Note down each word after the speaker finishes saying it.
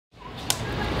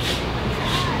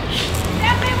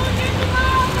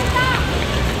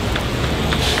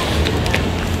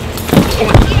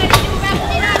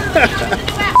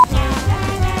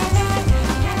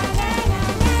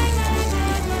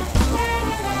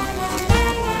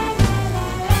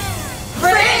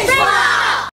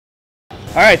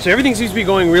Alright, so everything seems to be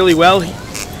going really well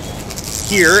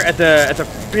here at the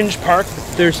Fringe Park.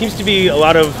 There seems to be a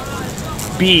lot of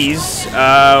bees,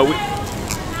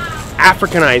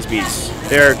 Africanized bees.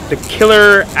 They're the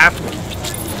killer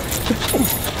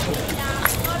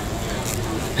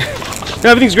No,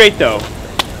 everything's great though.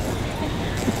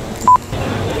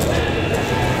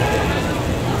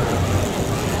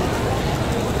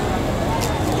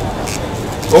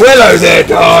 Well, hello there,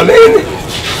 darling.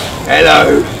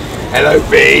 Hello. Hello,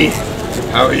 bee.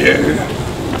 How are you?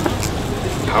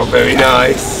 How very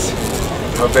nice.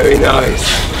 How very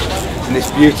nice. And this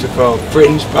beautiful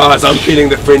Fringe buzz. I'm feeling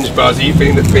the Fringe buzz. Are you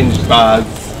feeling the Fringe buzz?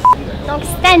 Donc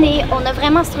cette année, on a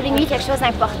vraiment souligné quelque chose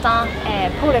d'important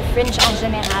pour le Fringe en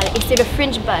général, et c'est le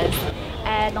Fringe Buzz.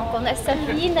 Donc on a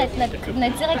Sophie, notre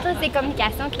directrice des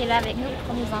communications, qui est là avec nous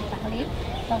pour nous en parler.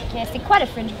 Donc c'est quoi le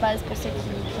Fringe Buzz pour ceux qui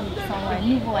sont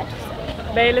nouveaux à tout ça?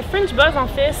 Bien, le Fringe Buzz, en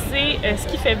fait, c'est ce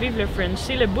qui fait vivre le Fringe.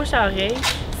 C'est le bouche à oreille,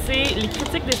 c'est les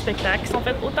critiques des spectacles qui sont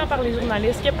faites autant par les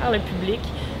journalistes que par le public.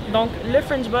 Donc le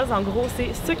Fringe Buzz, en gros,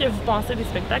 c'est ce que vous pensez des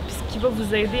spectacles puis ce qui va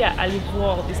vous aider à aller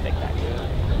voir des spectacles.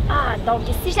 Ah, donc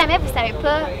si jamais vous ne savez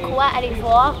pas quoi aller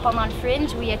voir pendant le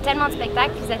Fringe, où il y a tellement de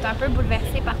spectacles, vous êtes un peu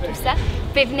bouleversé par tout ça, vous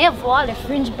pouvez venir voir le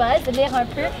Fringe Buzz, lire un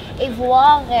peu et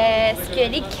voir ce que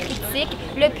les critiques,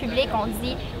 le public ont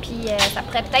dit, puis ça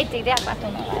pourrait peut-être t'aider à faire ton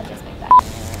horaire de spectacle.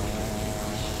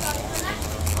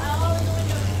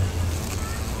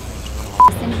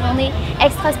 C'est une journée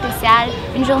extra spéciale,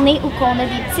 une journée où on a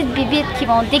des petites bébites qui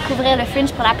vont découvrir le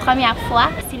Fringe pour la première fois.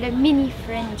 C'est le mini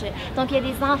Fringe. Donc il y a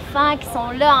des enfants qui sont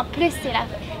là. En plus, c'est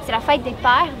la fête des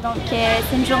pères. Donc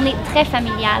c'est une journée très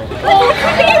familiale.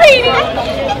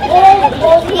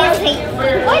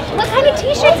 What kind of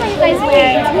t-shirts are you guys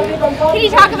wearing? Can you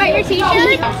talk about your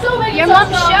t-shirt? Your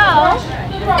mom's show.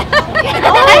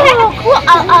 Oh, cool.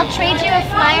 I'll trade you a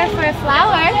flyer for a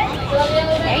flower.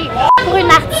 There you go. Pour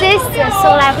une artiste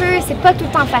sur la rue, c'est pas tout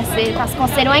le temps facile parce qu'on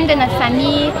s'éloigne de notre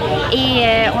famille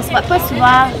et on se voit pas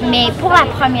souvent. Mais pour la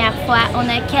première fois, on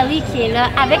a Kelly qui est là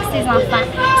avec ses enfants.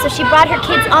 So she brought her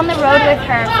kids on the road with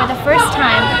her for the first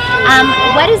time.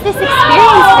 What has this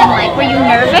experience been like? Were you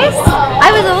nervous?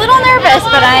 I was a little nervous,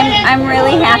 but I'm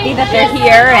really happy that they're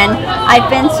here. And I've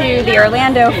been to the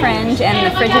Orlando Fringe and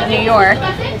the Fringe of New York,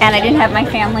 and I didn't have my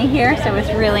family here, so it was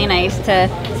really nice to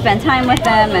spend time with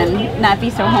them and not be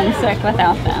so homesick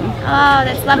without them. Oh,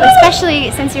 that's lovely,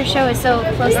 especially since your show is so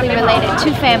closely related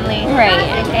to family.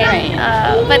 Right, right.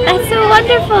 But that's so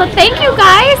wonderful. Thank you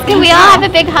guys. Can we all have a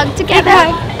big hug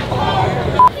together?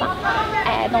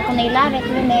 Donc on est là avec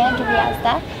Linnea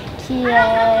Griazda, qui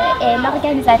est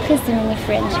l'organisatrice du Mini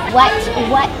Fringe. What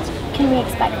can we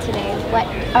expect today? What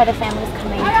are the families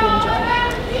coming to enjoy?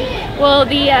 Well,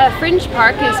 the Fringe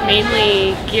Park is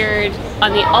mainly geared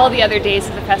on all the other days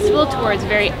of the festival towards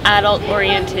very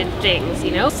adult-oriented things,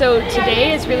 you know? So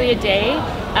today is really a day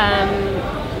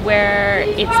where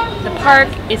the park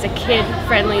is a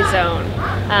kid-friendly zone.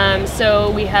 So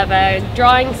we have a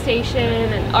drawing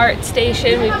station, an art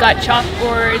station, we've got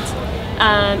chalkboards,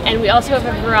 and we also have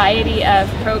a variety of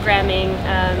programming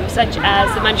such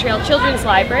as the Montreal Children's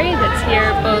Library that's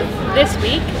here both this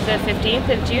week, the 15th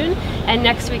of June, and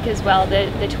next week as well,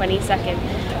 the 22nd.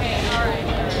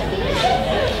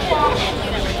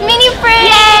 Mini Fringe!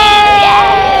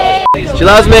 Yay! She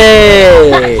loves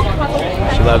me!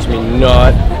 She loves me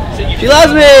not. She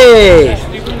loves me!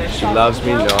 She loves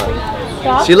me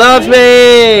not. She loves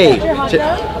me!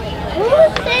 Who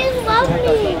says love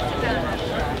me?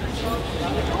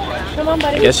 Come on,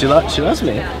 buddy. Yes, she loves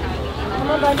me. Come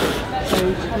on, buddy.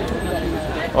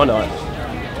 Or not.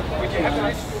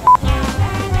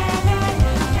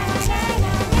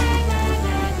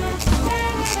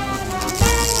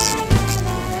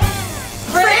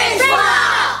 Fringe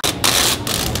Moi!